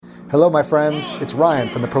Hello, my friends. It's Ryan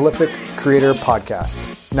from the Prolific Creator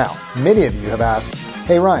Podcast. Now, many of you have asked,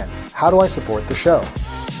 hey, Ryan, how do I support the show?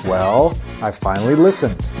 Well, I finally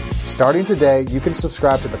listened. Starting today, you can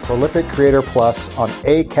subscribe to the Prolific Creator Plus on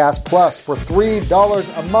Acast Plus for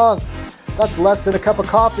 $3 a month. That's less than a cup of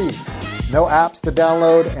coffee. No apps to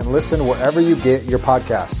download and listen wherever you get your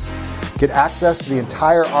podcasts. Get access to the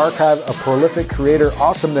entire archive of Prolific Creator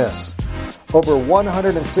awesomeness. Over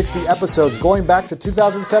 160 episodes going back to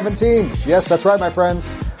 2017. Yes, that's right, my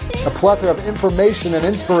friends. A plethora of information and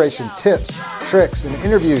inspiration, tips, tricks, and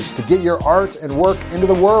interviews to get your art and work into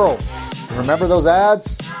the world. And remember those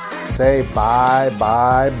ads? Say bye,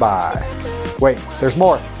 bye, bye. Wait, there's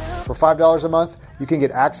more. For $5 a month, you can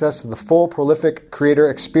get access to the full Prolific Creator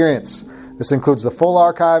experience. This includes the full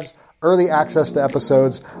archives, early access to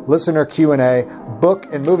episodes, listener Q&A,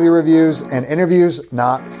 book and movie reviews, and interviews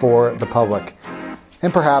not for the public.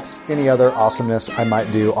 And perhaps any other awesomeness I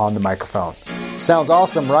might do on the microphone. Sounds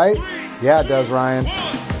awesome, right? Yeah, it does, Ryan.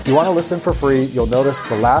 If you want to listen for free, you'll notice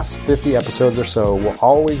the last 50 episodes or so will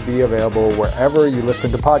always be available wherever you listen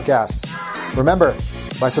to podcasts. Remember,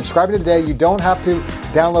 by subscribing today, you don't have to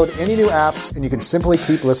download any new apps, and you can simply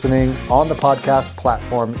keep listening on the podcast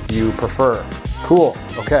platform you prefer. Cool.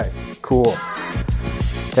 Okay. Cool.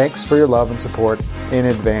 Thanks for your love and support in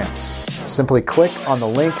advance. Simply click on the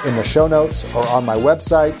link in the show notes or on my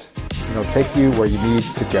website, and it'll take you where you need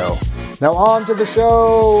to go. Now on to the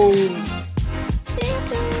show.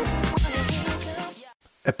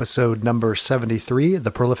 Episode number 73,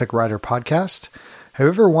 the Prolific Writer Podcast. Have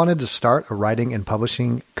you ever wanted to start a writing and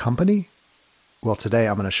publishing company? Well, today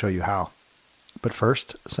I'm going to show you how. But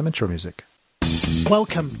first, some intro music.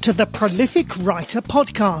 Welcome to the Prolific Writer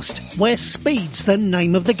Podcast, where speed's the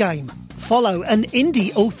name of the game. Follow an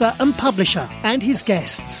indie author and publisher and his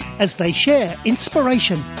guests as they share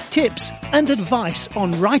inspiration, tips, and advice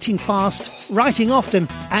on writing fast, writing often,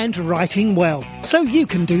 and writing well, so you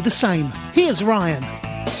can do the same. Here's Ryan.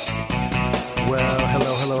 Well, hello.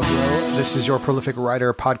 This is your Prolific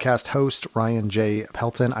Writer Podcast host, Ryan J.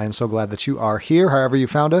 Pelton. I am so glad that you are here, however you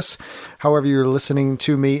found us, however you're listening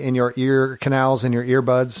to me in your ear canals, in your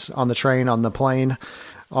earbuds, on the train, on the plane,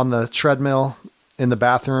 on the treadmill, in the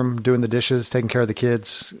bathroom, doing the dishes, taking care of the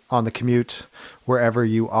kids, on the commute, wherever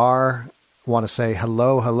you are. Want to say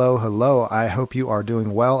hello. I hope you are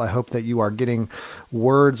doing well. I hope that you are getting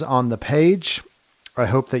words on the page. I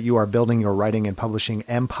hope that you are building your writing and publishing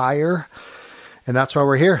empire. And that's why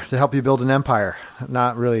we're here, to help you build an empire.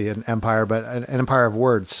 Not really an empire, but an empire of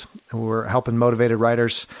words. And we're helping motivated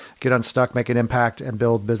writers get unstuck, make an impact, and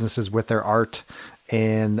build businesses with their art.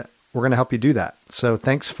 And we're going to help you do that. So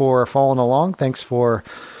thanks for following along. Thanks for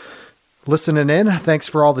listening in. Thanks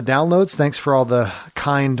for all the downloads. Thanks for all the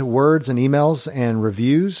kind words and emails and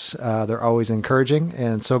reviews. They're always encouraging,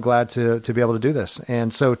 and so glad to be able to do this.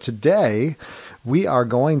 And so today we are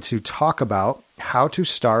going to talk about how to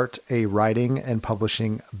start a writing and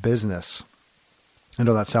publishing business. I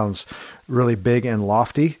know that sounds really big and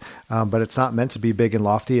lofty, but it's not meant to be big and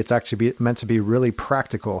lofty. It's actually meant to be really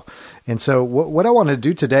practical. And so what I want to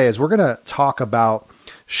do today is we're going to talk about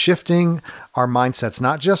shifting our mindsets,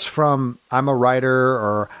 not just from I'm a writer,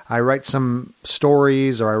 or I write some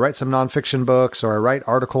stories, or I write some nonfiction books, or I write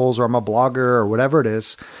articles, or I'm a blogger, or whatever it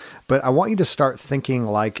is. But I want you to start thinking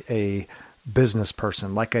like a business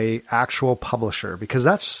person, like a actual publisher, because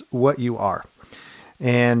that's what you are.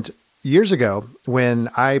 And years ago, when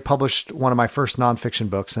I published one of my first nonfiction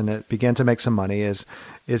books and it began to make some money, is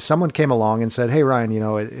someone came along and said, "Hey,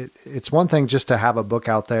 Ryan, it's one thing just to have a book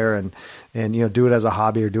out there and do it as a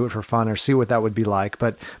hobby or do it for fun or see what that would be like.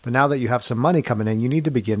 But now that you have some money coming in, you need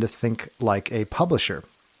to begin to think like a publisher."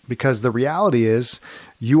 Because the reality is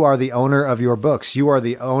you are the owner of your books. You are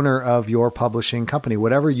the owner of your publishing company.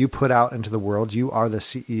 Whatever you put out into the world, you are the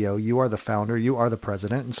CEO, you are the founder, you are the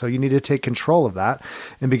president. And so you need to take control of that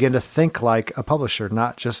and begin to think like a publisher,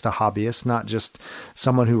 not just a hobbyist, not just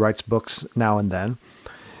someone who writes books now and then.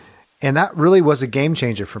 And that really was a game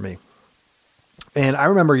changer for me. And I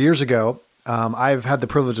remember years ago, I've had the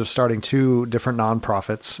privilege of starting 2 different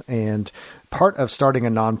nonprofits, and part of starting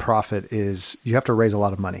a nonprofit is you have to raise a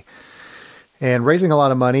lot of money. And raising a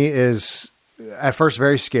lot of money is at first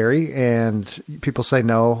very scary, and people say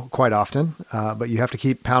no quite often, but you have to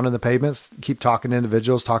keep pounding the pavements, keep talking to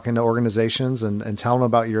individuals, talking to organizations, and tell them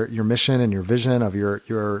about your mission and your vision of your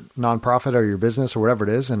nonprofit or your business or whatever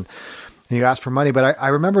it is. And you ask for money. But I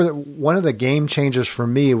remember that one of the game changers for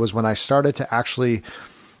me was when I started to actually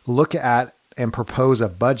look at and propose a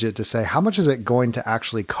budget to say, how much is it going to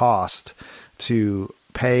actually cost to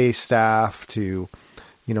pay staff, to,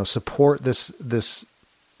 support this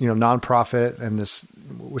nonprofit and this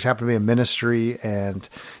which happened to be a ministry and,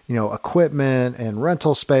 equipment and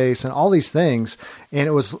rental space and all these things. And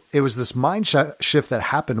it was this mind shift that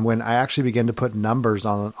happened when I actually began to put numbers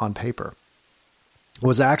on paper.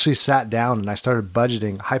 Was I actually sat down and I started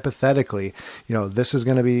budgeting hypothetically, this is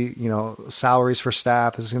going to be, salaries for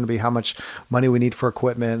staff. This is going to be how much money we need for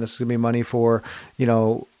equipment. This is going to be money for,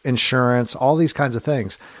 insurance, all these kinds of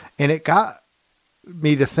things. And it got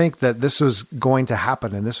me to think that this was going to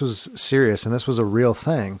happen and this was serious and this was a real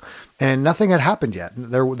thing. And nothing had happened yet.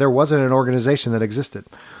 There wasn't an organization that existed.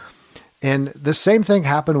 And the same thing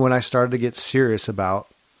happened when I started to get serious about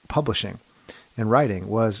publishing and writing.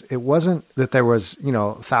 It wasn't that there was,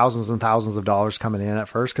 thousands and thousands of dollars coming in at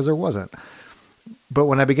first, because there wasn't. But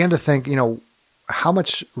when I began to think, how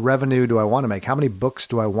much revenue do I want to make? How many books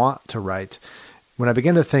do I want to write? When I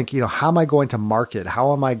began to think, how am I going to market?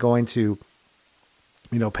 How am I going to,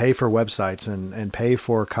 pay for websites and pay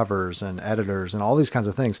for covers and editors and all these kinds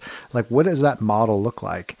of things? Like, what does that model look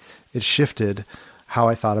like? It shifted how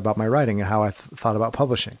I thought about my writing and how I thought about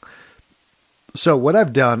publishing. So what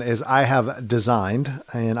I've done is I have designed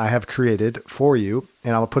and I have created for you,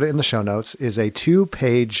 and I'll put it in the show notes, is a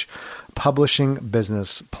 2-page publishing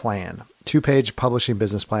business plan. 2-page publishing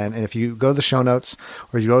business plan. And if you go to the show notes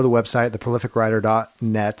or you go to the website,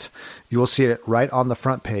 theprolificwriter.net, you will see it right on the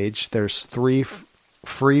front page. There's 3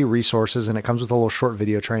 free resources, and it comes with a little short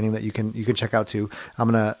video training that you can check out too. I'm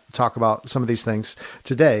going to talk about some of these things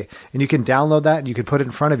today, and you can download that and you can put it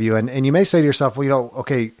in front of you. And you may say to yourself, well,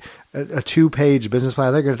 okay, a 2-page business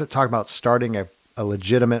plan. They're going to talk about starting a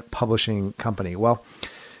legitimate publishing company. Well,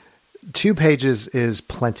 2 pages is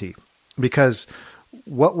plenty, because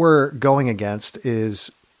what we're going against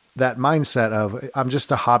is that mindset of, I'm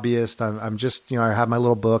just a hobbyist. I'm just, I have my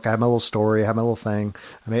little book. I have my little story. I have my little thing.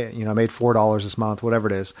 I made $4 this month, whatever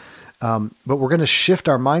it is. But we're going to shift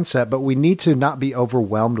our mindset, but we need to not be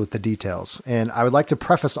overwhelmed with the details. And I would like to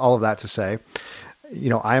preface all of that to say,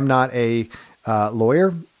 I am not a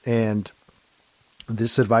lawyer, and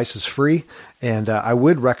this advice is free. And I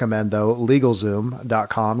would recommend, though,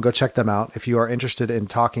 LegalZoom.com. Go check them out if you are interested in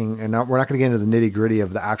talking. And we're not going to get into the nitty gritty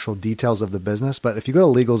of the actual details of the business, but if you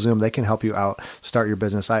go to LegalZoom, they can help you out start your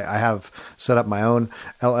business. I have set up my own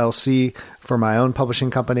LLC for my own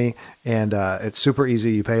publishing company, and it's super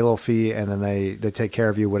easy. You pay a little fee, and then they take care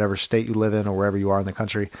of you, whatever state you live in or wherever you are in the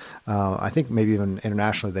country. I think maybe even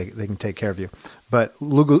internationally they can take care of you. But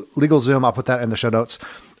LegalZoom, I'll put that in the show notes.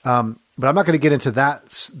 But I'm not going to get into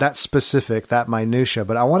that specific, that minutia,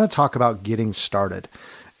 but I want to talk about getting started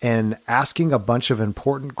and asking a bunch of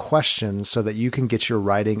important questions so that you can get your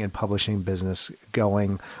writing and publishing business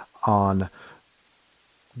going on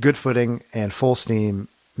good footing and full steam,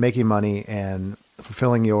 making money and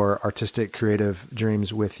fulfilling your artistic, creative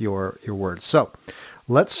dreams with your words. So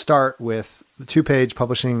let's start with the 2-page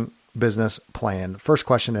publishing business plan. First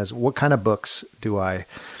question is, what kind of books do I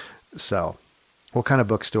sell? What kind of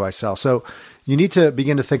books do I sell? So you need to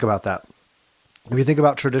begin to think about that. If you think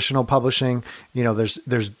about traditional publishing,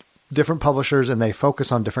 there's different publishers and they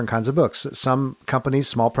focus on different kinds of books. Some companies,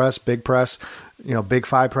 small press, big press, big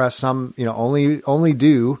 5 press, some, only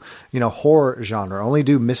do, horror genre, only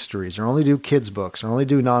do mysteries, or only do kids books, or only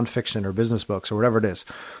do nonfiction or business books or whatever it is.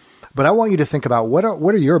 But I want you to think about what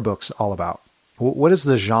are your books all about? What is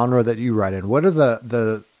the genre that you write in? What are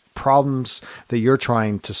the problems that you're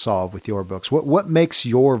trying to solve with your books? What makes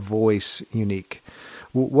your voice unique?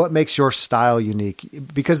 What makes your style unique?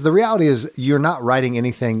 Because the reality is you're not writing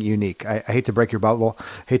anything unique. I hate to break your bubble,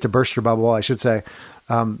 hate to burst your bubble, I should say.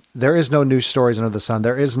 There is no new stories under the sun.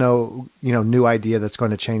 There is no, new idea that's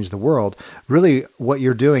going to change the world. Really, what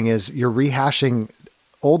you're doing is you're rehashing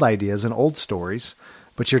old ideas and old stories,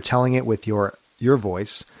 but you're telling it with your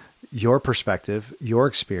voice, your perspective, your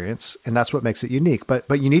experience, and that's what makes it unique.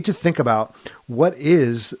 But you need to think about, what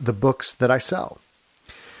is the books that I sell?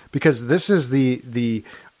 Because this is the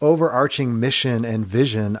overarching mission and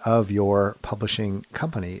vision of your publishing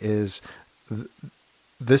company is,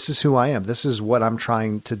 this is who I am. This is what I'm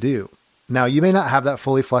trying to do. Now, you may not have that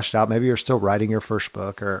fully fleshed out. Maybe you're still writing your first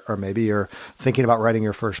book, or maybe you're thinking about writing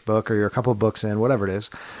your first book, or you're a couple of books in, whatever it is.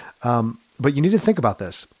 But you need to think about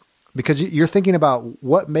this, because you're thinking about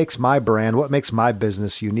what makes my brand, what makes my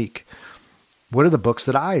business unique. What are the books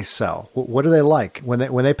that I sell? What do they like? When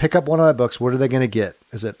they pick up one of my books, what are they going to get?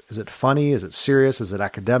 Is it funny? Is it serious? Is it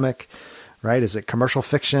academic? Right? Is it commercial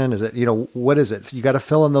fiction? Is it, what is it? You got to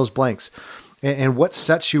fill in those blanks. And what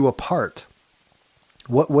sets you apart?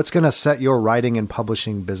 What's going to set your writing and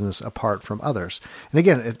publishing business apart from others? And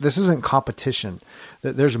again, this isn't competition.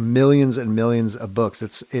 There's millions and millions of books.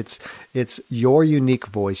 It's your unique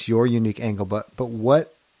voice, your unique angle. But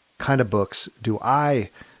what kind of books do I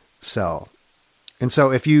sell? And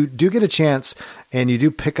so if you do get a chance and you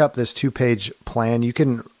do pick up this 2-page plan, you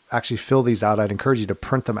can actually fill these out. I'd encourage you to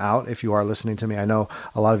print them out if you are listening to me. I know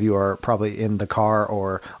a lot of you are probably in the car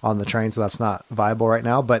or on the train, so that's not viable right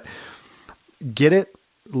now, but get it,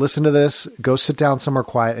 listen to this, go sit down somewhere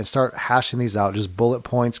quiet and start hashing these out. Just bullet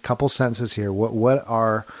points, couple sentences here. What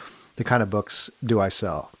are the kind of books do I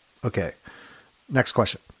sell? Okay. Next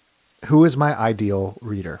question. Who is my ideal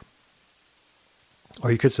reader?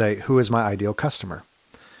 Or you could say, who is my ideal customer?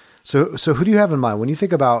 So who do you have in mind when you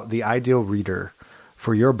think about the ideal reader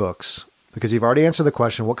for your books? Because you've already answered the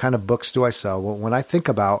question, what kind of books do I sell? Well, when I think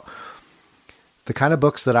about the kind of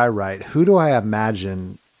books that I write, who do I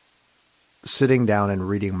imagine sitting down and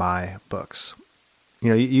reading my books?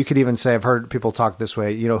 You could even say, I've heard people talk this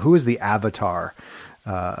way, who is the avatar,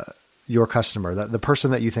 your customer, the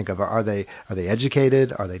person that you think of? Are they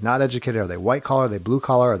educated? Are they not educated? Are they white collar? Are they blue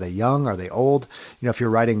collar? Are they young? Are they old? If you're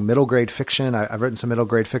writing middle grade fiction, I've written some middle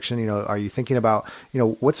grade fiction, are you thinking about,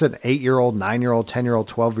 what's an 8-year-old, 9-year-old, 10-year-old,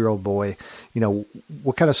 12-year-old boy,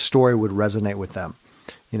 what kind of story would resonate with them?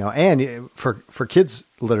 And for kids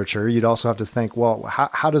literature, you'd also have to think, well,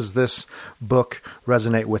 how does this book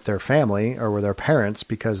resonate with their family or with their parents?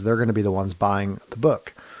 Because they're going to be the ones buying the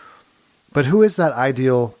book. But who is that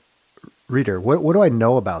ideal reader? What do I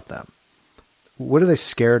know about them? What are they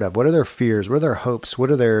scared of? What are their fears? What are their hopes? What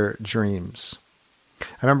are their dreams?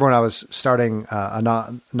 I remember when I was starting a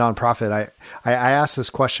nonprofit, I asked this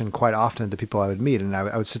question quite often to people I would meet, and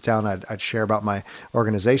I would sit down, I'd share about my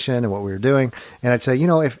organization and what we were doing. And I'd say,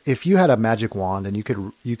 if you had a magic wand and you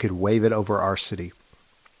could wave it over our city,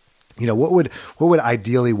 what would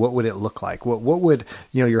it look like? What would,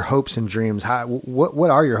 your hopes and dreams, what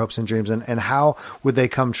are your hopes and dreams, and how would they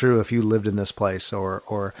come true if you lived in this place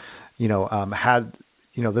or had,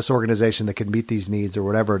 this organization that could meet these needs or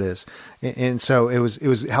whatever it is. And so it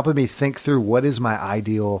was helping me think through, what is my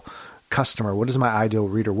ideal customer? What is my ideal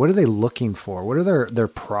reader? What are they looking for? What are their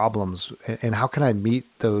problems? And how can I meet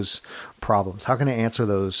those problems? How can I answer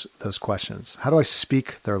those questions? How do I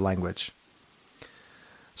speak their language?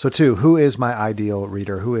 So 2, who is my ideal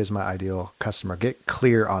reader? Who is my ideal customer? Get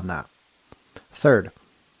clear on that. 3rd,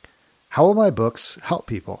 how will my books help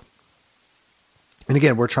people? And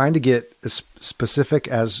again, we're trying to get as specific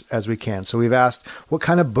as we can. So we've asked, what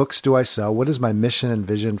kind of books do I sell? What is my mission and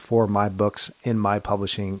vision for my books in my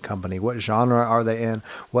publishing company? What genre are they in?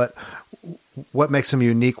 What makes them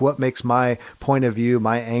unique? What makes my point of view,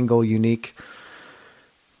 my angle unique?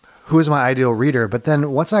 Who is my ideal reader? But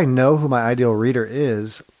then once I know who my ideal reader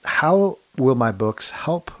is, how will my books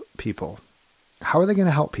help people? How are they going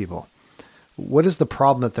to help people? What is the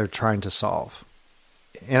problem that they're trying to solve?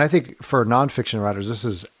 And I think for nonfiction writers, this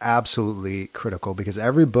is absolutely critical, because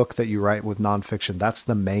every book that you write with nonfiction, that's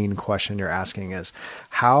the main question you're asking is,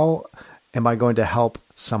 how am I going to help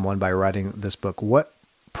someone by writing this book? What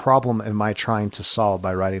problem am I trying to solve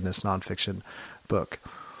by writing this nonfiction book?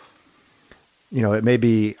 It may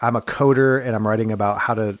be I'm a coder and I'm writing about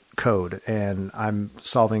how to code and I'm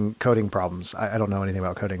solving coding problems. I don't know anything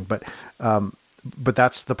about coding, but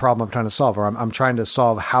that's the problem I'm trying to solve, or I'm trying to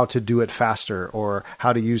solve how to do it faster or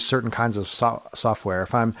how to use certain kinds of software.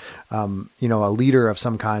 If I'm, a leader of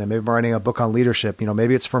some kind, and maybe I'm writing a book on leadership,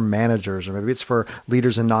 maybe it's for managers, or maybe it's for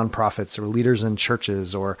leaders in nonprofits or leaders in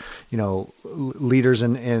churches, or, leaders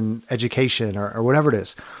in education or whatever it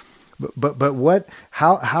is. But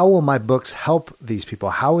how will my books help these people?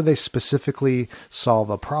 How would they specifically solve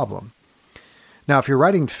a problem? Now, if you're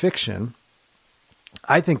writing fiction,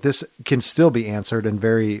 I think this can still be answered in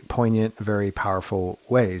very poignant, very powerful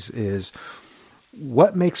ways. Is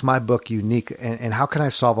what makes my book unique, and how can I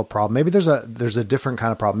solve a problem? Maybe there's a different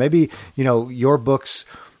kind of problem. Maybe, your books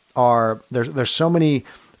are, there's so many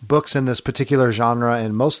books in this particular genre,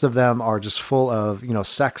 and most of them are just full of,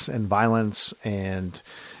 sex and violence and,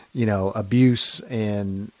 abuse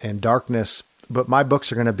and darkness. But my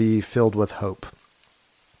books are going to be filled with hope.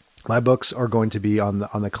 My books are going to be on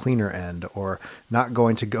the cleaner end, or not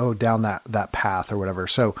going to go down that path or whatever.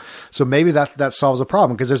 So maybe that solves a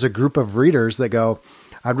problem, because there's a group of readers that go,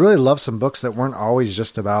 I'd really love some books that weren't always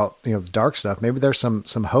just about, the dark stuff. Maybe there's some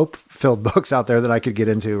hope filled books out there that I could get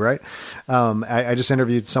into. Right. I just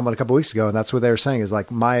interviewed someone a couple of weeks ago, and that's what they were saying is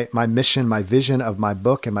like, my mission, my vision of my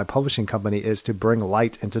book and my publishing company is to bring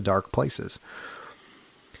light into dark places.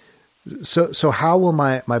 So how will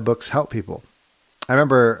my books help people? I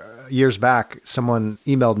remember years back, someone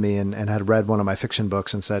emailed me and had read one of my fiction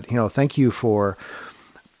books and said, thank you for,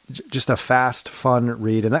 just a fast, fun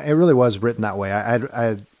read. And it really was written that way. I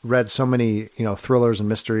had read so many, thrillers and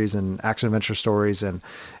mysteries and action adventure stories and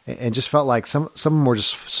just felt like some of them were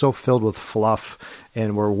just so filled with fluff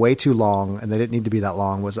and were way too long, and they didn't need to be that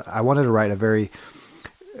long. I wanted to write a very,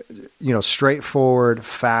 straightforward,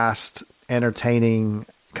 fast, entertaining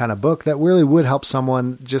kind of book that really would help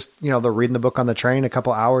someone. Just, they're reading the book on the train, a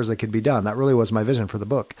couple hours, they could be done. That really was my vision for the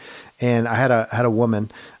book. And I had a woman,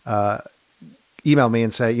 email me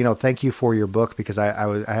and say, thank you for your book, because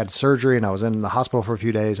I had surgery and I was in the hospital for a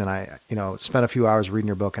few days, and I, spent a few hours reading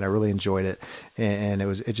your book and I really enjoyed it. And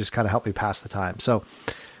it just kind of helped me pass the time. So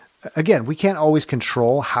again, we can't always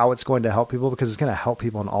control how it's going to help people, because it's going to help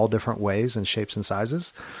people in all different ways and shapes and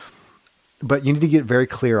sizes. But you need to get very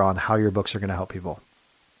clear on how your books are going to help people.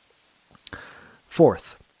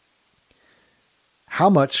 Fourth, how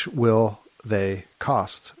much will they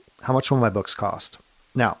cost? How much will my books cost?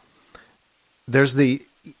 Now, there's the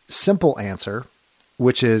simple answer,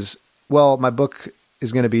 which is, well, my book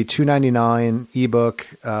is going to be $2.99 ebook,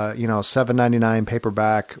 $7.99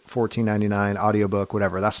 paperback, $14.99 audiobook,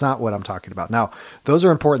 whatever. That's not what I'm talking about. Now, those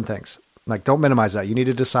are important things. Like, don't minimize that. You need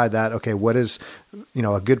to decide that, okay, what is,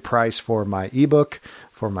 a good price for my ebook,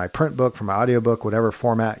 for my print book, for my audiobook, whatever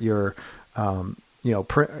format you're,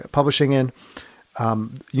 publishing in.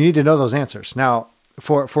 You need to know those answers. Now,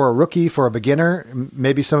 for a rookie, for a beginner,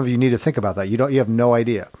 maybe some of you need to think about that. You have no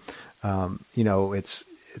idea. It's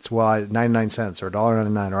 99 cents or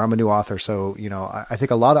 $1.99, or I'm a new author. So, I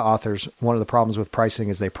think a lot of authors, one of the problems with pricing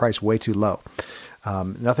is they price way too low.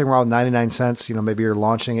 Nothing wrong with 99 cents. Maybe you're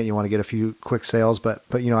launching it, you want to get a few quick sales, but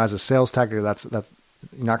as a sales tactic, that's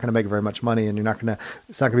you're not going to make very much money, and it's not going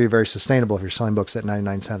to be very sustainable if you're selling books at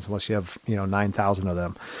 99 cents, unless you have, 9,000 of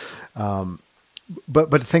them.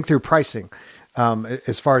 But think through pricing,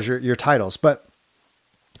 as far as your titles, but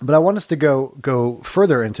I want us to go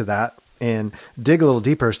further into that and dig a little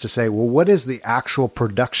deeper, as to say, well, what is the actual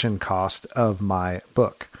production cost of my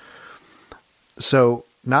book? So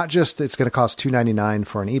not just it's going to cost $2.99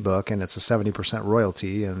 for an ebook and it's a 70%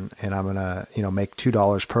 royalty, and I'm going to, make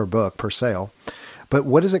 $2 per book per sale, but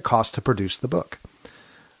what does it cost to produce the book?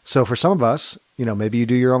 So for some of us, maybe you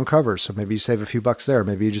do your own covers. So maybe you save a few bucks there.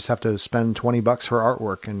 Maybe you just have to spend $20 for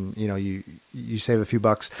artwork, and, you save a few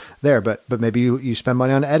bucks there, but maybe you spend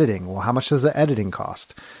money on editing. Well, how much does the editing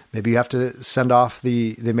cost? Maybe you have to send off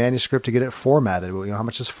the manuscript to get it formatted. Well, how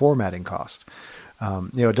much does formatting cost?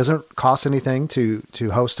 It doesn't cost anything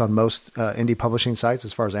to host on most indie publishing sites,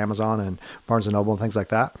 as far as Amazon and Barnes and Noble and things like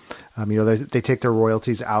that. They take their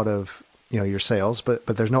royalties out of your sales, but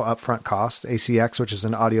there's no upfront cost. ACX, which is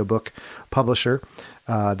an audiobook publisher,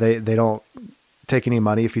 they don't take any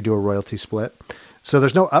money if you do a royalty split. So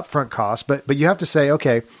there's no upfront cost, but you have to say,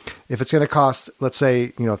 okay, if it's going to cost, let's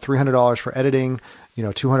say, $300 for editing,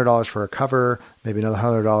 $200 for a cover, maybe another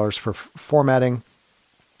 $100 for formatting,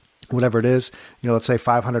 whatever it is, let's say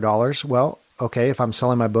 $500. Well, okay, if I'm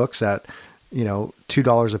selling my books at,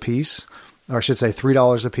 $2 a piece, or I should say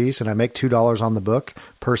 $3 a piece, and I make $2 on the book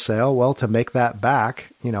per sale, well, to make that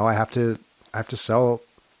back, I have to sell,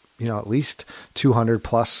 at least 200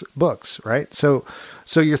 plus books, right? So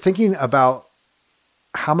you're thinking about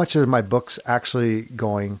how much are my books actually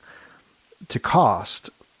going to cost,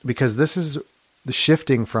 because this is the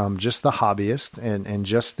shifting from just the hobbyist and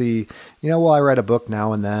just the, I write a book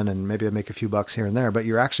now and then, and maybe I make a few bucks here and there, but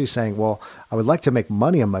you're actually saying, well, I would like to make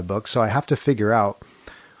money on my book. So I have to figure out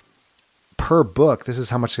per book, this is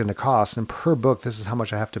how much it's going to cost. And per book, this is how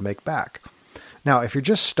much I have to make back. Now, if you're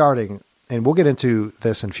just starting, and we'll get into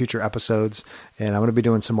this in future episodes, and I'm going to be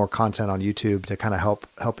doing some more content on YouTube to kind of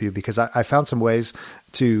help you, because I found some ways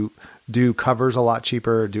to do covers a lot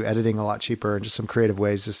cheaper, do editing a lot cheaper, and just some creative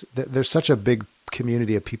ways. There's such a big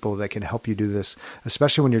community of people that can help you do this,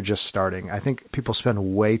 especially when you're just starting. I think people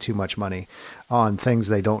spend way too much money on things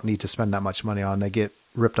they don't need to spend that much money on. They get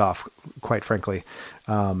ripped off, quite frankly.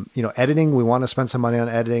 Editing, we want to spend some money on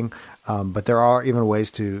editing, but there are even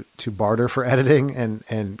ways to barter for editing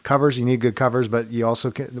and covers. You need good covers, but you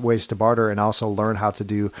also get ways to barter and also learn how to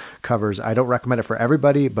do covers. I don't recommend it for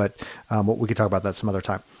everybody, but we could talk about that some other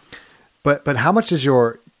time. But how much is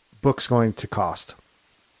your books going to cost?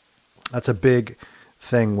 That's a big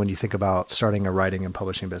thing when you think about starting a writing and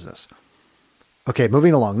publishing business. Okay,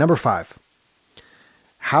 moving along. Number 5.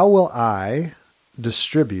 How will I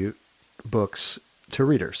distribute books to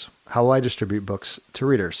readers? How will I distribute books to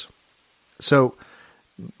readers? So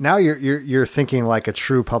now you're thinking like a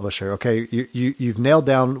true publisher. Okay, you've nailed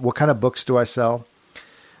down what kind of books do I sell.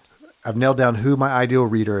 I've nailed down who my ideal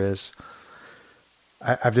reader is.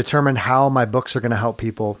 I've determined how my books are going to help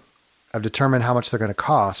people. I've determined how much they're going to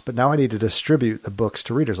cost, but now I need to distribute the books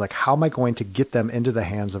to readers. Like, how am I going to get them into the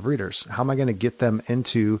hands of readers? How am I going to get them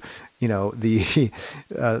into, the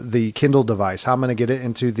Kindle device? How am I going to get it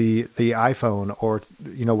into the iPhone or,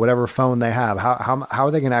 whatever phone they have? How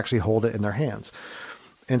are they going to actually hold it in their hands?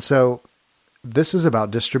 And so this is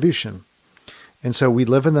about distribution. And so we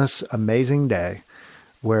live in this amazing day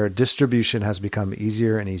where distribution has become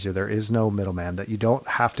easier and easier. There is no middleman, that you don't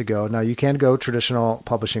have to go. Now, you can go traditional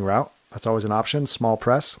publishing route. That's always an option. Small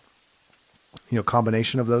press,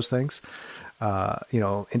 combination of those things.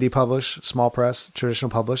 Indie publish, small press,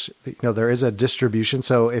 traditional publish. There is a distribution.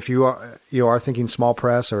 So if you are thinking small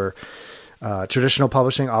press or traditional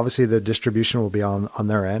publishing, obviously the distribution will be on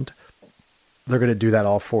their end. They're going to do that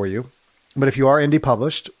all for you. But if you are indie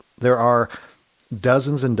published, there are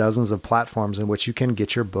dozens and dozens of platforms in which you can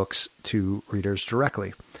get your books to readers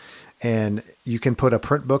directly. And you can put a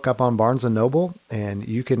print book up on Barnes & Noble, and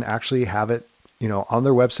you can actually have it, on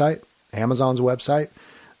their website, Amazon's website,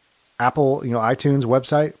 Apple, iTunes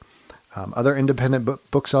website, other independent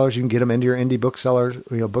booksellers. You can get them into your indie booksellers,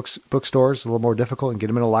 bookstores, a little more difficult, and get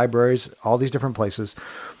them into libraries, all these different places.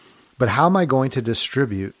 But how am I going to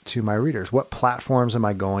distribute to my readers? What platforms am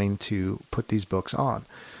I going to put these books on?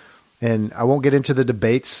 And I won't get into the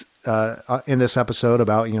debates in this episode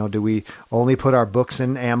about, do we only put our books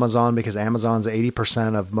in Amazon because Amazon's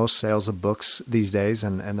 80% of most sales of books these days.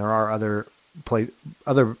 And there are other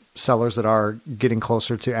sellers that are getting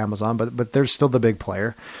closer to Amazon, but they're still the big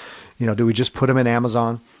player. Do we just put them in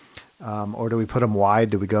Amazon or do we put them wide?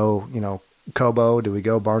 Do we go, Kobo? Do we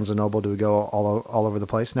go Barnes & Noble? Do we go all over the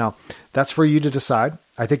place? Now, that's for you to decide.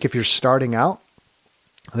 I think if you're starting out,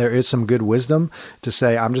 there is some good wisdom to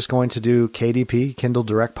say, I'm just going to do KDP, Kindle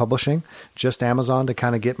Direct Publishing, just Amazon, to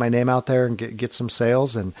kind of get my name out there and get some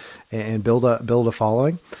sales and build a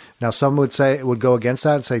following. Now, some would say it would go against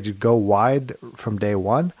that and say to go wide from day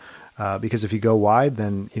one, because if you go wide,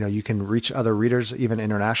 then you can reach other readers, even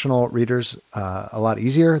international readers, a lot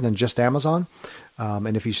easier than just Amazon.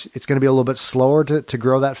 And it's going to be a little bit slower to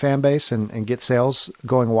grow that fan base and get sales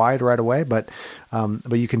going wide right away, but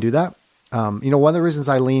you can do that. One of the reasons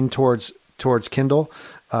I lean towards Kindle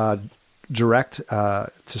Direct to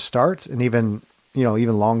start, and even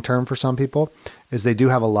long-term for some people, is they do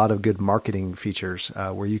have a lot of good marketing features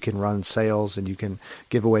where you can run sales and you can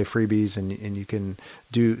give away freebies and you can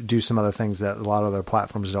do some other things that a lot of other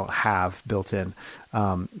platforms don't have built in.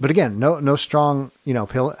 But again, no strong,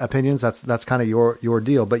 opinions. That's kind of your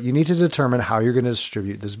deal, but you need to determine how you're going to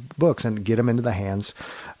distribute these books and get them into the hands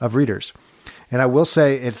of readers. And I will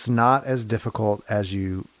say it's not as difficult as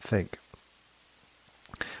you think.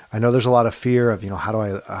 I know there's a lot of fear of, how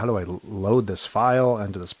do I load this file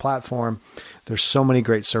into this platform? There's so many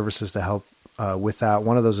great services to help with that.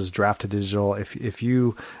 One of those is Draft to Digital. If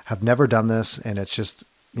you have never done this and it's just,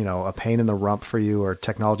 a pain in the rump for you or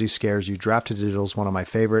technology scares you, Draft to Digital is one of my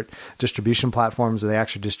favorite distribution platforms. They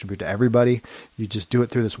actually distribute to everybody. You just do it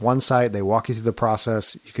through this one site. They walk you through the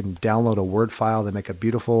process. You can download a Word file. They make a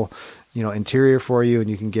beautiful, interior for you, and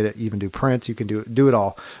you can get it, even do print. You can do it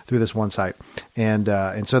all through this one site. And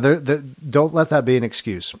so don't let that be an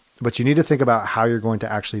excuse, but you need to think about how you're going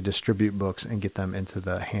to actually distribute books and get them into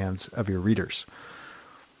the hands of your readers.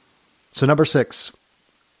 So number 6,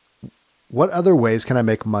 what other ways can I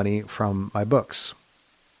make money from my books?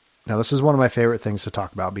 Now, this is one of my favorite things to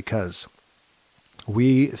talk about because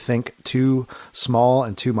we think too small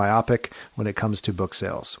and too myopic when it comes to book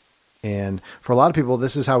sales. And for a lot of people,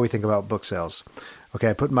 this is how we think about book sales. Okay,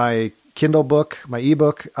 I put my Kindle book, my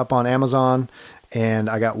ebook up on Amazon, and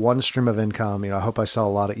I got one stream of income. I hope I sell a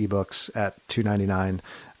lot of ebooks at $2.99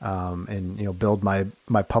 and build my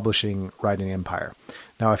publishing writing empire.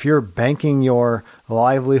 Now, if you're banking your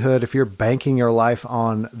livelihood, if you're banking your life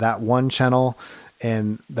on that one channel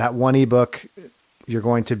and that one ebook, you're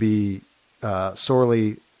going to be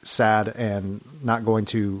sorely sad and not going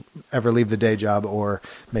to ever leave the day job or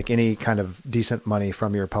make any kind of decent money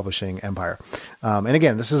from your publishing empire. And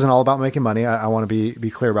again, this isn't all about making money. I want to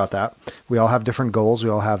be clear about that. We all have different goals.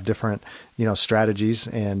 We all have different, strategies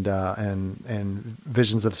and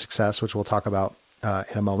visions of success, which we'll talk about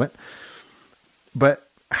in a moment. But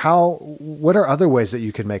what are other ways that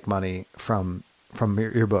you can make money from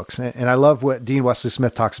your books? And I love what Dean Wesley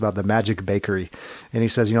Smith talks about, the magic bakery. And he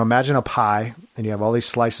says, imagine a pie and you have all these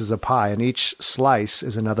slices of pie and each slice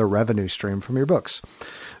is another revenue stream from your books.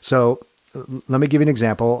 So let me give you an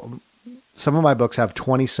example. Some of my books have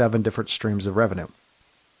 27 different streams of revenue.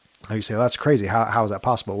 Now you say, well, that's crazy. How is that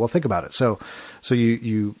possible? Well, think about it. So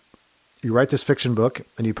you write this fiction book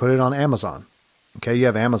and you put it on Amazon. Okay. You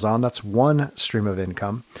have Amazon. That's one stream of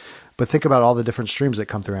income. But think about all the different streams that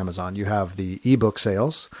come through Amazon. You have the ebook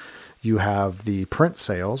sales, you have the print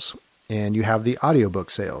sales, and you have the audiobook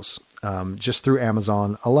sales, just through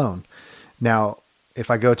Amazon alone. Now, if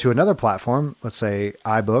I go to another platform, let's say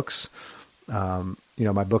iBooks,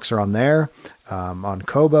 my books are on there, on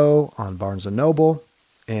Kobo, on Barnes and Noble.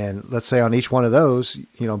 And let's say on each one of those,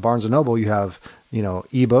 Barnes and Noble, you have,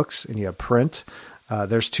 ebooks and you have print.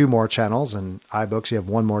 There's 2 more channels, and iBooks, you have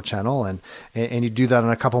 1 more channel, and you do that on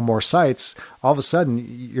a couple more sites. All of a sudden,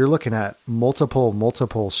 you're looking at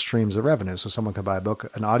multiple streams of revenue. So someone could buy a book,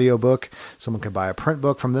 an audio book, someone could buy a print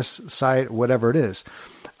book from this site, whatever it is.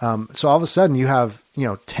 So all of a sudden, you have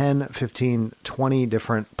 10, 15, 20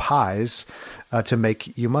 different pies to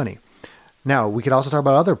make you money. Now, we could also talk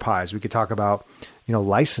about other pies. We could talk about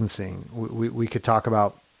licensing. We could talk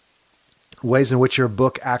about ways in which your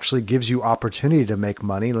book actually gives you opportunity to make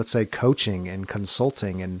money. Let's say coaching and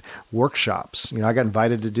consulting and workshops. I got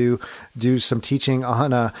invited to do some teaching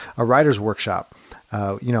on a writer's workshop,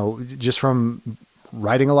 just from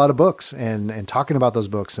writing a lot of books and talking about those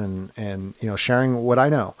books and sharing what I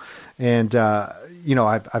know. And,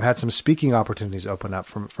 I've had some speaking opportunities open up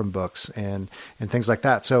from books and things like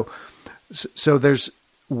that. So there's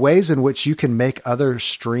ways in which you can make other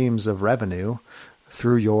streams of revenue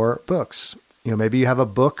through your books. Maybe you have a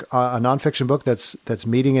book, a nonfiction book that's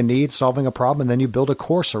meeting a need, solving a problem, and then you build a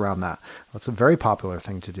course around that. That's a very popular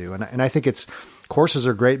thing to do. And I think courses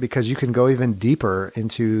are great because you can go even deeper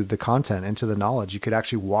into the content, into the knowledge. You could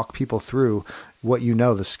actually walk people through what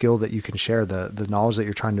the skill that you can share, the knowledge that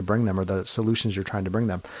you're trying to bring them, or the solutions you're trying to bring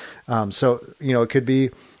them. It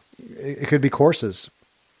could be courses.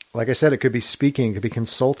 Like I said, it could be speaking, it could be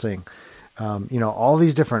consulting, all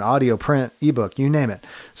these different audio, print, ebook, you name it.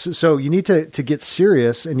 So you need to get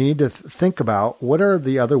serious, and you need to think about what are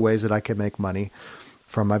the other ways that I can make money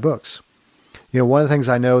from my books. One of the things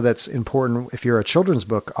I know that's important if you're a children's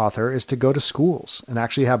book author is to go to schools and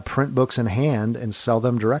actually have print books in hand and sell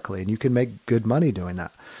them directly. And you can make good money doing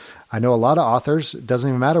that. I know a lot of authors, it doesn't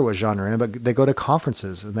even matter what genre they're in, but they go to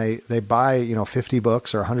conferences and they buy, 50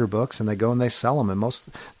 books or 100 books, and they go and they sell them. And most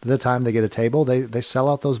of the time they get a table, they sell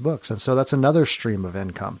out those books. And so that's another stream of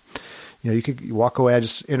income. You could walk away. I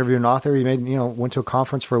just interviewed an author. He went to a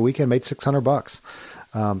conference for a weekend, made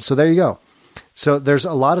 $600. So there you go. So there's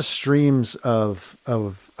a lot of streams of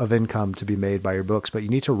income to be made by your books, but you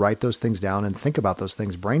need to write those things down and think about those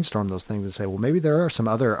things, brainstorm those things, and say, well, maybe there are some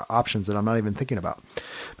other options that I'm not even thinking about.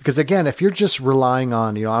 Because again, if you're just relying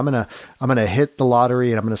on, I'm gonna hit the lottery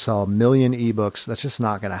and I'm gonna sell 1 million ebooks, that's just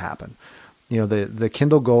not going to happen. The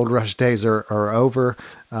Kindle Gold Rush days are over.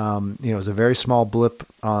 It's a very small blip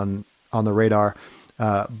on the radar.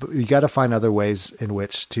 But you got to find other ways in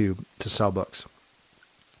which to sell books.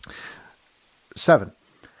 7,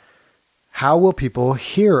 how will people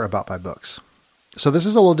hear about my books? So this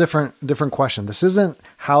is a little different question. This isn't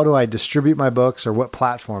how do I distribute my books or what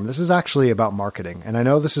platform. This is actually about marketing. And I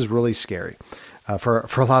know this is really scary for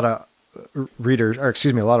a lot of readers, or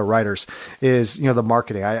excuse me, a lot of writers, is, the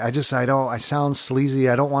marketing. I sound sleazy.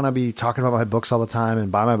 I don't want to be talking about my books all the time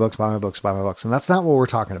and buy my books. And that's not what we're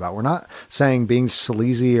talking about. We're not saying being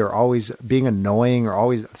sleazy or always being annoying or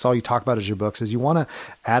always, that's all you talk about is your books. Is you want to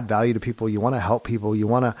add value to people. You want to help people. You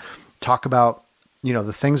want to talk about,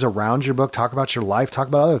 the things around your book, talk about your life, talk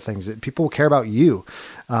about other things that people care about you.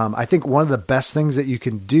 I think one of the best things that you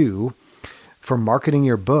can do for marketing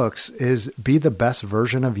your books is be the best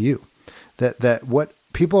version of you. That what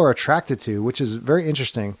people are attracted to, which is very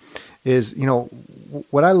interesting, is,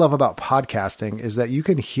 what I love about podcasting is that you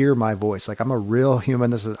can hear my voice. Like, I'm a real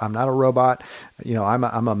human. I'm not a robot.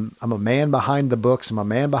 I'm a man behind the books. I'm a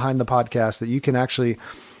man behind the podcast, that you can actually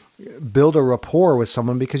build a rapport with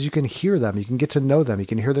someone because you can hear them. You can get to know them. You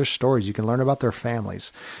can hear their stories. You can learn about their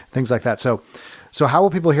families, things like that. So how will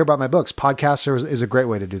people hear about my books? Podcasts is a great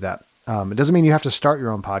way to do that. It doesn't mean you have to start your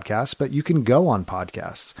own podcast, but you can go on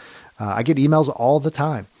podcasts. I get emails all the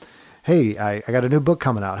time. Hey, I got a new book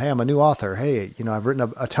coming out. Hey, I'm a new author. Hey, I've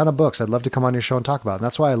written a ton of books. I'd love to come on your show and talk about it. And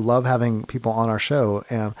that's why I love having people on our show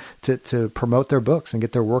to promote their books and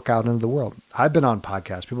get their work out into the world. I've been on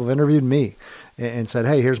podcasts. People have interviewed me and said,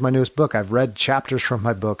 hey, here's my newest book. I've read chapters from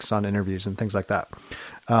my books on interviews and things like that.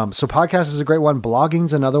 So podcast is a great one.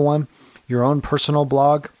 Blogging's another one. Your own personal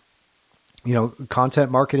blog. Content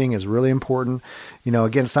marketing is really important.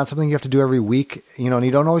 Again, it's not something you have to do every week, and you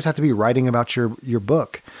don't always have to be writing about your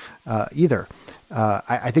book either.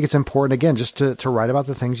 I think it's important, again, just to write about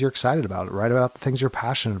the things you're excited about, write about the things you're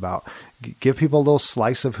passionate about, give people a little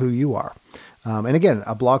slice of who you are. And again,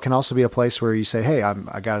 a blog can also be a place where you say, hey,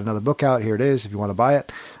 I got another book out. Here it is. If you want to buy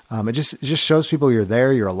it. It just shows people you're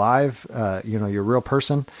there, you're alive, you're a real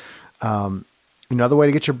person. Another way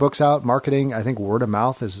to get your books out, marketing, I think word of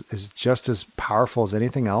mouth is just as powerful as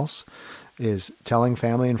anything else, is telling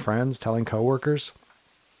family and friends, telling coworkers,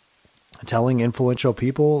 telling influential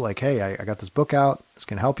people like, hey, I got this book out. This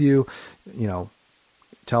can help you,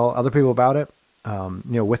 tell other people about it.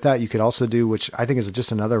 With that, you could also do, which I think is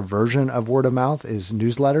just another version of word of mouth, is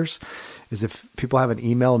newsletters. Is if people have an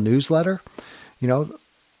email newsletter,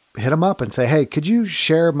 hit them up and say, hey, could you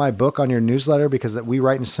share my book on your newsletter because that we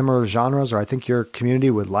write in similar genres, or I think your community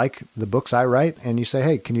would like the books I write. And you say,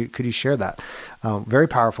 hey, could you share that? Very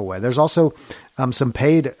powerful way. There's also some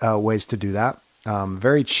paid ways to do that.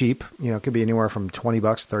 Very cheap, it could be anywhere from $20,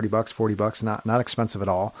 $30, $40, not expensive at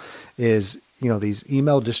all, is, these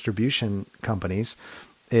email distribution companies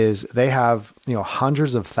is they have,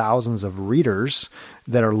 hundreds of thousands of readers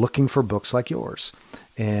that are looking for books like yours.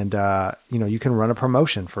 And, you can run a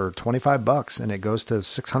promotion for $25 and it goes to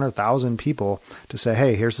 600,000 people to say,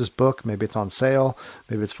 hey, here's this book. Maybe it's on sale,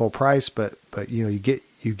 maybe it's full price, but you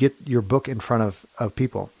get your book in front of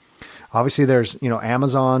people. Obviously there's,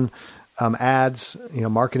 Amazon, ads,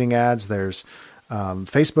 marketing ads, there's,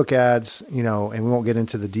 Facebook ads, and we won't get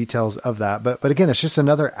into the details of that, but again, it's just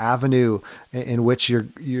another avenue in which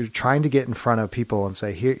you're trying to get in front of people and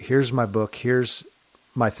say, here's my book, here's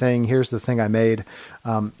my thing, here's the thing I made.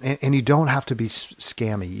 And you don't have to be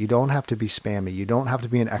scammy. You don't have to be spammy. You don't have to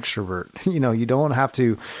be an extrovert. You don't have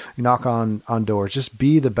to knock on doors. Just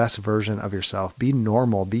be the best version of yourself. Be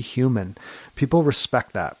normal, be human. People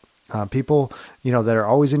respect that. People, that are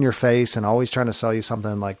always in your face and always trying to sell you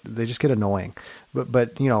something, like they just get annoying,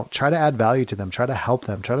 but try to add value to them, try to help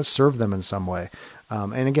them, try to serve them in some way.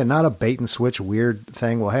 And again, not a bait and switch weird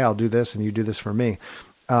thing. Well, hey, I'll do this and you do this for me.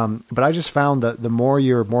 But I just found that the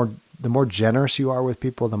more generous you are with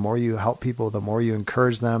people, the more you help people, the more you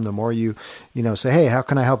encourage them, the more you say, hey, how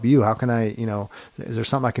can I help you? How can I, is there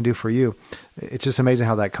something I can do for you? It's just amazing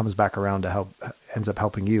how that comes back around to ends up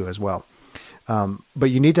helping you as well. But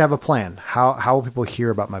you need to have a plan. How will people hear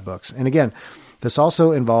about my books? And again, this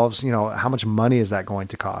also involves, how much money is that going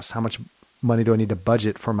to cost? How much money do I need to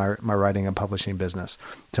budget for my writing and publishing business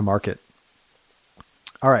to market?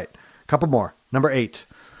 All right, a couple more. Number 8.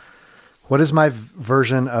 What is my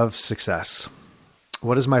version of success?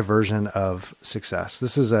 What is my version of success?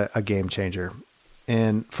 This is a game changer.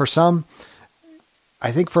 And for some,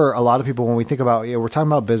 I think for a lot of people, when we think about, we're talking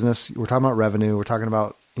about business, we're talking about revenue, we're talking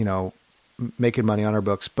about, making money on our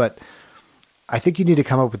books, but I think you need to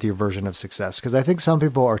come up with your version of success, because I think some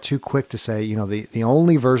people are too quick to say, the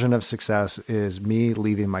only version of success is me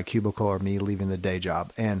leaving my cubicle or me leaving the day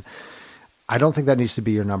job. And I don't think that needs to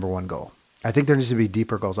be your number one goal. I think there needs to be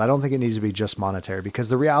deeper goals. I don't think it needs to be just monetary, because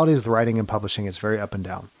the reality with writing and publishing is very up and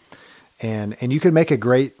down. And you can make a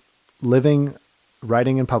great living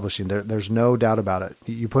writing and publishing. There's no doubt about it.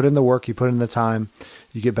 You put in the work, you put in the time,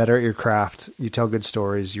 you get better at your craft, you tell good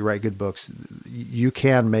stories, you write good books. You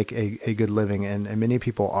can make a good living, and many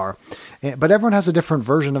people are. But everyone has a different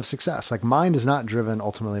version of success. Like mine is not driven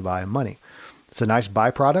ultimately by money. It's a nice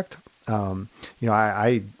byproduct.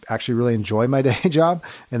 I actually really enjoy my day job,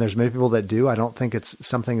 and there's many people that do. I don't think it's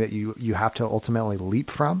something that you have to ultimately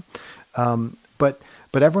leap from. But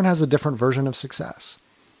everyone has a different version of success.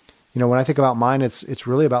 When I think about mine, it's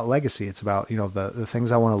really about legacy. It's about, the things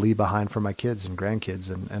I want to leave behind for my kids and grandkids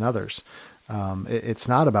and others. It's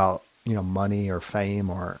not about, money or fame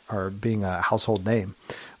or being a household name,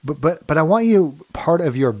 but I want you, part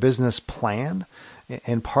of your business plan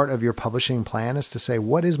and part of your publishing plan is to say,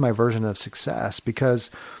 what is my version of success? Because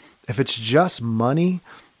if it's just money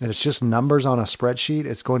and it's just numbers on a spreadsheet,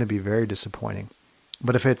 it's going to be very disappointing.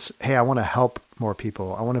 But if it's, hey, I want to help more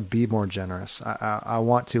people, I want to be more generous, I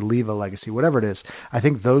want to leave a legacy, whatever it is, I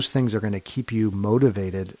think those things are going to keep you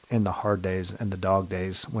motivated in the hard days and the dog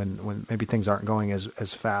days when maybe things aren't going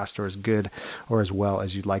as fast or as good or as well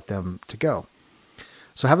as you'd like them to go.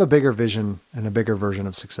 So have a bigger vision and a bigger version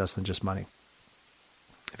of success than just money.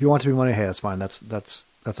 If you want to be money, hey, that's fine. That's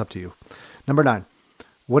up to you. Number 9,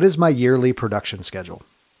 what is my yearly production schedule?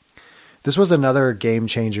 This was another game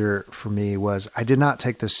changer for me. Was I did not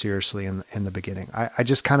take this seriously in the beginning. I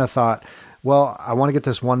just kind of thought, well, I want to get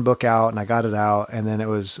this one book out, and I got it out. And then it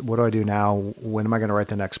was, what do I do now? When am I going to write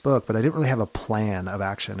the next book? But I didn't really have a plan of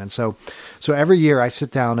action. And so every year I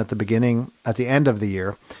sit down at the end of the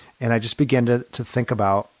year, and I just begin to think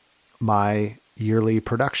about my yearly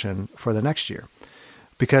production for the next year.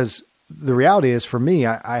 Because the reality is, for me,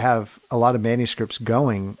 I have a lot of manuscripts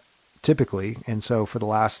going typically. And so for the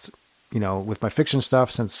last, with my fiction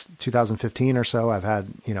stuff since 2015 or so, I've had,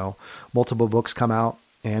 multiple books come out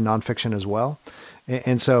and nonfiction as well.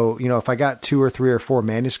 And so, if I got 2 or 3 or 4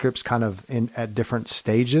 manuscripts kind of at different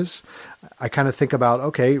stages, I kind of think about,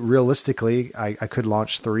 okay, realistically, I could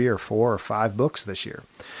launch 3 or 4 or 5 books this year.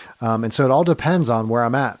 And so it all depends on where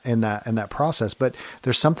I'm at in that process. But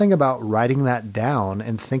there's something about writing that down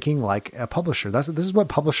and thinking like a publisher. This is what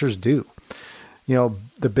publishers do.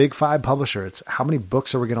 The big 5 publisher, it's how many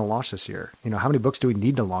books are we going to launch this year? How many books do we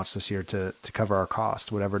need to launch this year to cover our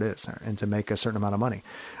cost, whatever it is, and to make a certain amount of money.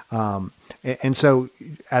 And so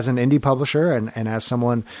as an indie publisher and as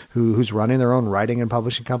someone who's running their own writing and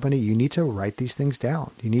publishing company, you need to write these things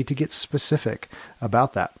down. You need to get specific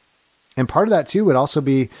about that. And part of that too would also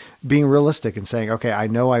be being realistic and saying, okay, I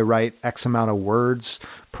know I write X amount of words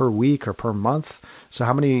per week or per month. So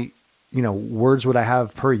how many, words would I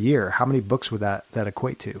have per year? How many books would that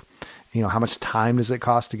equate to? How much time does it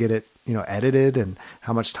cost to get it, edited, and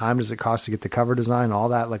how much time does it cost to get the cover design, all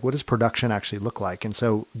that? Like, what does production actually look like? And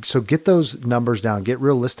so get those numbers down, get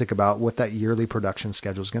realistic about what that yearly production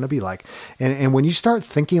schedule is going to be like. And when you start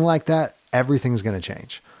thinking like that, everything's going to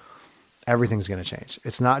change. Everything's going to change.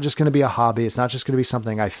 It's not just going to be a hobby. It's not just going to be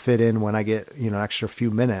something I fit in when I get, an extra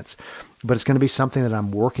few minutes, but it's going to be something that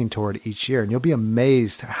I'm working toward each year. And you'll be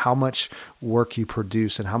amazed how much work you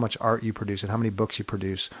produce and how much art you produce and how many books you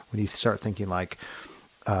produce when you start thinking like,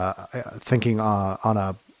 on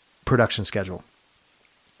a production schedule.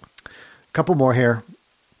 A couple more here.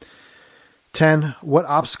 10, what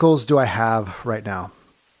obstacles do I have right now?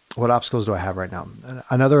 What obstacles do I have right now?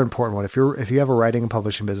 Another important one. If you have a writing and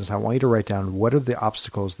publishing business, I want you to write down what are the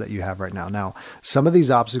obstacles that you have right now. Now, some of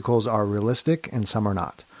these obstacles are realistic and some are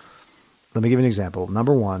not. Let me give you an example.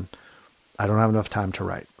 Number 1, I don't have enough time to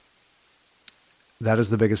write. That is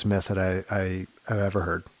the biggest myth that I've ever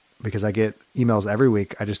heard, because I get emails every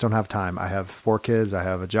week. I just don't have time. I have 4 kids. I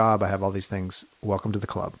have a job. I have all these things. Welcome to the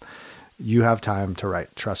club. You have time to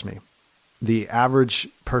write. Trust me. The average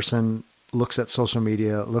person looks at social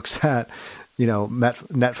media, looks at,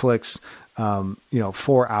 Netflix,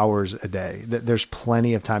 4 hours a day. There's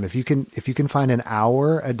plenty of time. If you can find an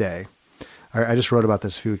hour a day, I just wrote about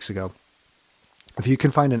this a few weeks ago. If you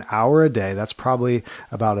can find an hour a day, that's probably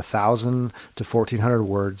about 1,000 to 1,400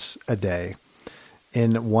 words a day.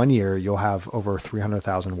 In 1 year, you'll have over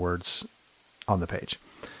 300,000 words on the page.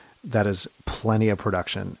 That is plenty of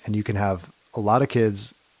production. And you can have a lot of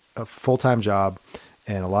kids, a full-time job,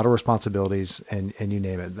 and a lot of responsibilities, and you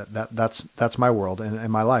name it. That's my world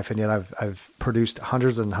and my life. And yet I've produced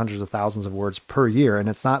hundreds and hundreds of thousands of words per year. And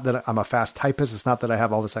it's not that I'm a fast typist. It's not that I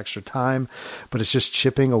have all this extra time, but it's just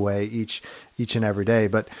chipping away each and every day.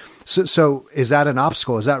 But so is that an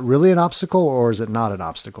obstacle? Is that really an obstacle, or is it not an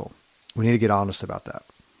obstacle? We need to get honest about that.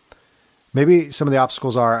 Maybe some of the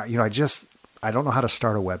obstacles are, I don't know how to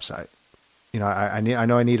start a website. I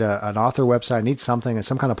know I need an author website. I need something and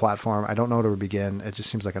some kind of platform. I don't know where to begin. It just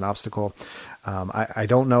seems like an obstacle. I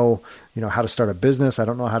don't know, how to start a business. I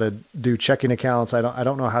don't know how to do checking accounts. I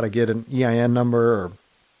don't know how to get an EIN number or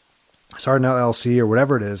start an LLC or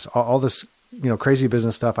whatever it is. All this, crazy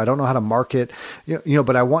business stuff. I don't know how to market,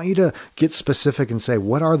 but I want you to get specific and say,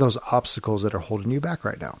 what are those obstacles that are holding you back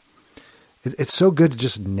right now? It's so good to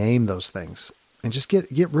just name those things. And just get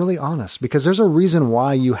really honest, because there's a reason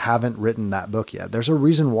why you haven't written that book yet. There's a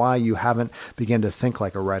reason why you haven't begun to think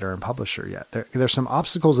like a writer and publisher yet. There's some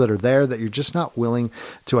obstacles that are there that you're just not willing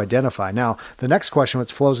to identify. Now, the next question,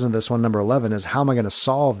 which flows into this one, number 11, is how am I going to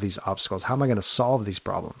solve these obstacles? How am I going to solve these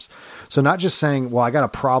problems? So not just saying, well, I got a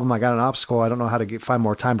problem, I got an obstacle, I don't know how to find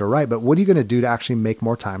more time to write, but what are you going to do to actually make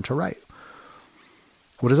more time to write?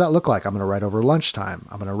 What does that look like? I'm going to write over lunchtime.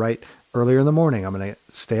 I'm going to write earlier in the morning. I'm going to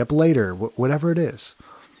stay up later, whatever it is.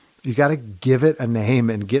 You got to give it a name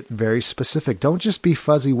and get very specific. Don't just be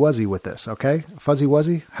fuzzy wuzzy with this. Okay. Fuzzy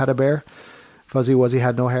wuzzy had a bear. Fuzzy wuzzy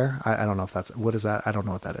had no hair. I don't know if what is that? I don't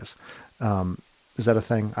know what that is. Is that a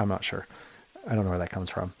thing? I'm not sure. I don't know where that comes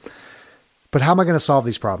from, but how am I going to solve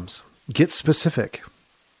these problems? Get specific.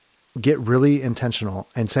 Get really intentional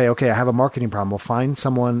and say, okay, I have a marketing problem. Well, find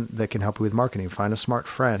someone that can help you with marketing. Find a smart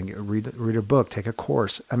friend, read a book, take a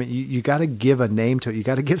course. I mean, you got to give a name to it. You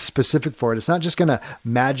got to get specific for it. It's not just going to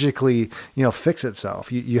magically, fix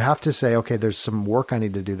itself. You have to say, okay, there's some work I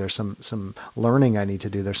need to do. There's some learning I need to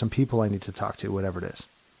do. There's some people I need to talk to, whatever it is.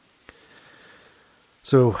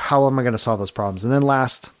 So how am I going to solve those problems? And then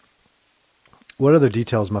last, what other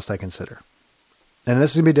details must I consider? And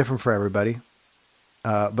this is going to be different for everybody.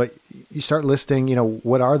 But you start listing,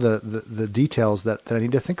 what are the details that I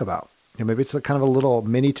need to think about? Maybe it's kind of a little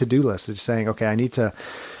mini to-do list. It's saying, okay, I need to,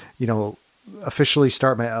 officially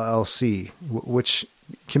start my LLC, which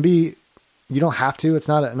can be You don't have to. It's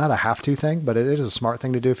not a have to thing, but it is a smart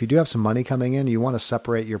thing to do. If you do have some money coming in, you want to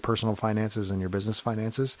separate your personal finances and your business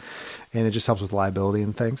finances, and it just helps with liability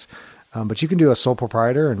and things. But you can do a sole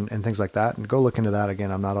proprietor and things like that, and go look into that.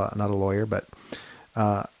 Again, I'm not a lawyer, but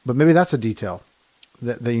maybe that's a detail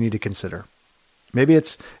that you need to consider. Maybe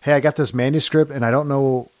it's, hey, I got this manuscript and I don't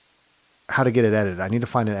know how to get it edited. I need to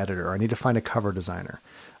find an editor. Or I need to find a cover designer.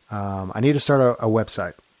 I need to start a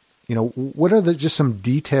website. What are just some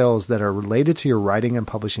details that are related to your writing and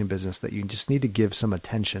publishing business that you just need to give some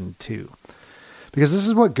attention to? Because this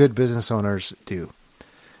is what good business owners do,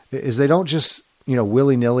 is they don't just,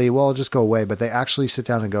 willy-nilly, well, I'll just go away, but they actually sit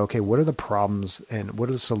down and go, okay, what are the problems and what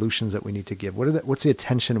are the solutions that we need to give? What's the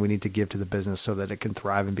attention we need to give to the business so that it can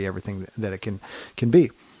thrive and be everything that it can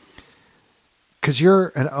be? Because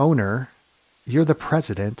you're an owner, you're the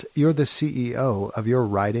president, you're the CEO of your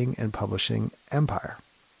writing and publishing empire.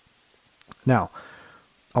 Now,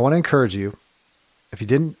 I want to encourage you, if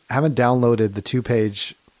you haven't downloaded the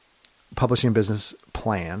 2-page publishing business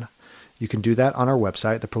plan, you can do that on our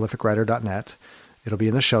website, theprolificwriter.net. It'll be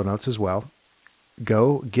in the show notes as well.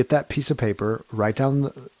 Go get that piece of paper, write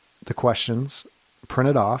down the questions, print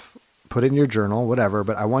it off, put it in your journal, whatever.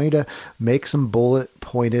 But I want you to make some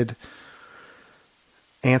bullet-pointed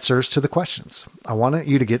answers to the questions. I want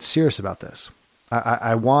you to get serious about this.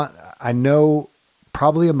 I know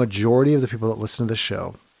probably a majority of the people that listen to this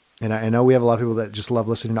show, and I know we have a lot of people that just love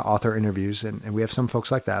listening to author interviews, and we have some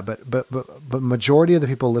folks like that, but majority of the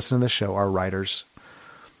people listening to this show are writers,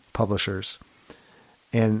 publishers,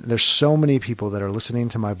 and there's so many people that are listening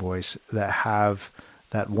to my voice that have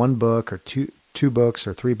that one book or two books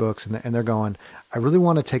or 3 books, and they're going, I really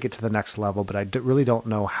want to take it to the next level, but I really don't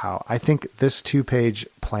know how. I think this 2-page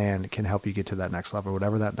plan can help you get to that next level,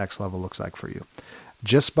 whatever that next level looks like for you.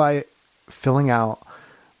 Just by filling out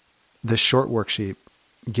this short worksheet,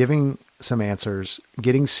 giving some answers,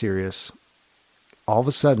 getting serious, all of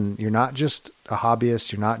a sudden, you're not just a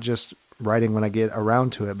hobbyist. You're not just writing when I get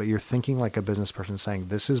around to it, but you're thinking like a business person saying,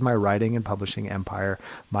 this is my writing and publishing empire,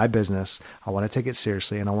 my business. I want to take it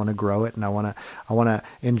seriously and I want to grow it. And I want to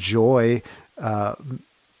enjoy,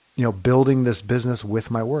 building this business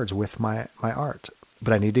with my words, with my art,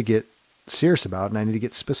 but I need to get serious about it and I need to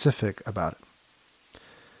get specific about it.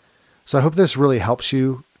 So I hope this really helps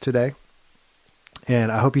you today,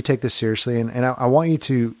 and I hope you take this seriously. And I want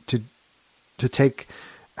you to take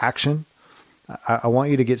action. I want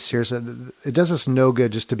you to get serious. It does us no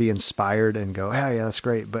good just to be inspired and go, hey, yeah, that's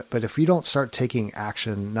great. But if you don't start taking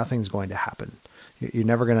action, nothing's going to happen. You're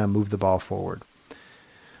never going to move the ball forward.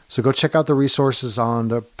 So go check out the resources on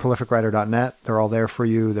theprolificwriter.net. They're all there for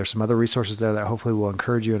you. There's some other resources there that hopefully will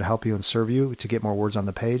encourage you and help you and serve you to get more words on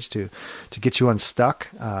the page, to get you unstuck,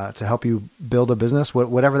 to help you build a business,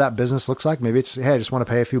 whatever that business looks like. Maybe it's, hey, I just want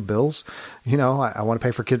to pay a few bills. I want to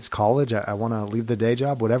pay for kids' college. I want to leave the day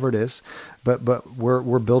job, whatever it is. But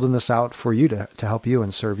we're building this out for you to help you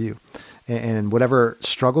and serve you. And whatever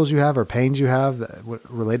struggles you have or pains you have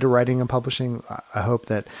related to writing and publishing, I hope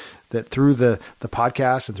that through the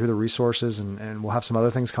podcast and through the resources, and we'll have some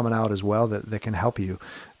other things coming out as well that can help you,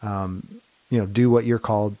 do what you're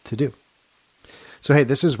called to do. So, hey,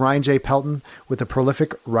 this is Ryan J. Pelton with The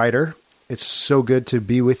Prolific Writer. It's so good to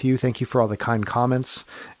be with you. Thank you for all the kind comments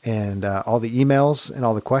and all the emails and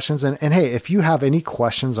all the questions. And hey, if you have any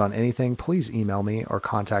questions on anything, please email me or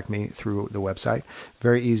contact me through the website.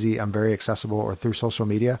 Very easy. I'm very accessible, or through social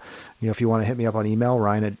media. If you want to hit me up on email,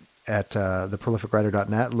 Ryan at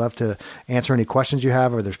theprolificwriter.net. Love to answer any questions you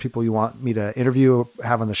have, or there's people you want me to interview or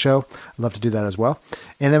have on the show. I'd love to do that as well.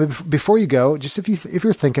 And then before you go, just if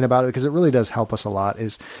you're thinking about it, because it really does help us a lot,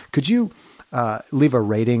 is could you leave a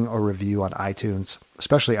rating or review on iTunes,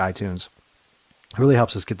 especially iTunes. It really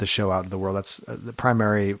helps us get the show out to the world. That's the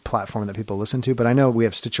primary platform that people listen to. But I know we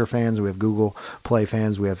have Stitcher fans, we have Google Play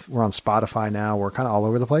fans, we're on Spotify now. We're kind of all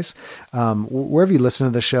over the place. Wherever you listen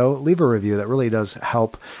to the show, leave a review. That really does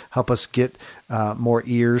help us get more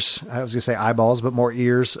ears. I was going to say eyeballs, but more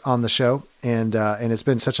ears on the show. And it's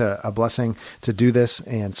been such a blessing to do this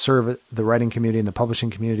and serve the writing community and the publishing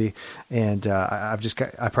community. And I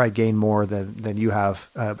probably gained more than you have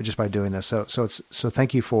just by doing this. So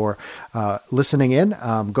thank you for listening in.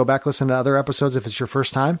 Go back, listen to other episodes if it's your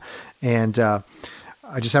first time. And I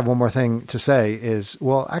just have one more thing to say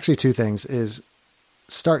actually 2 things is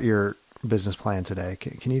start your business plan today.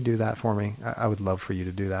 Can you do that for me? I would love for you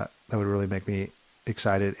to do that. That would really make me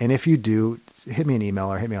excited. And if you do, hit me an email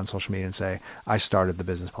or hit me on social media and say, I started the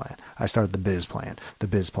business plan. I started the biz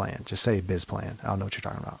plan. Just say biz plan. I'll know what you're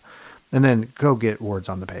talking about. And then go get words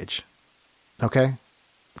on the page. Okay?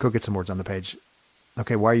 Go get some words on the page.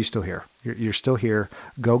 Okay, why are you still here? You're still here.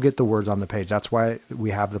 Go get the words on the page. That's why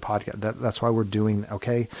we have the podcast. That's why we're doing,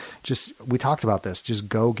 okay? We talked about this. Just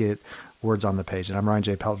go get words on the page. And I'm Ryan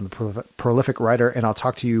J. Pelton, the prolific writer, and I'll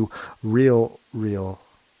talk to you real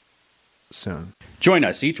soon. Join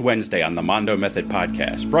us each Wednesday on the Mondo Method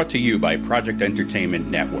Podcast, brought to you by Project Entertainment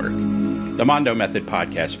Network. The Mondo Method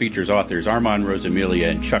Podcast features authors Armand Rosamilia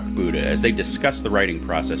and Chuck Buda as they discuss the writing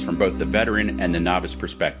process from both the veteran and the novice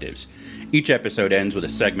perspectives. Each episode ends with a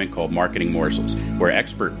segment called Marketing Morsels, where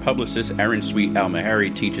expert publicist Erin Sweet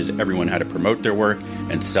Almahary teaches everyone how to promote their work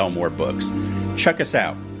and sell more books. Check us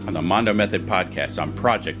out on the Mondo Method Podcast on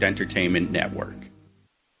Project Entertainment Network.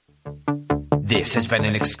 This has been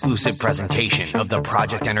an exclusive presentation of the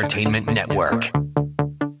Project Entertainment Network.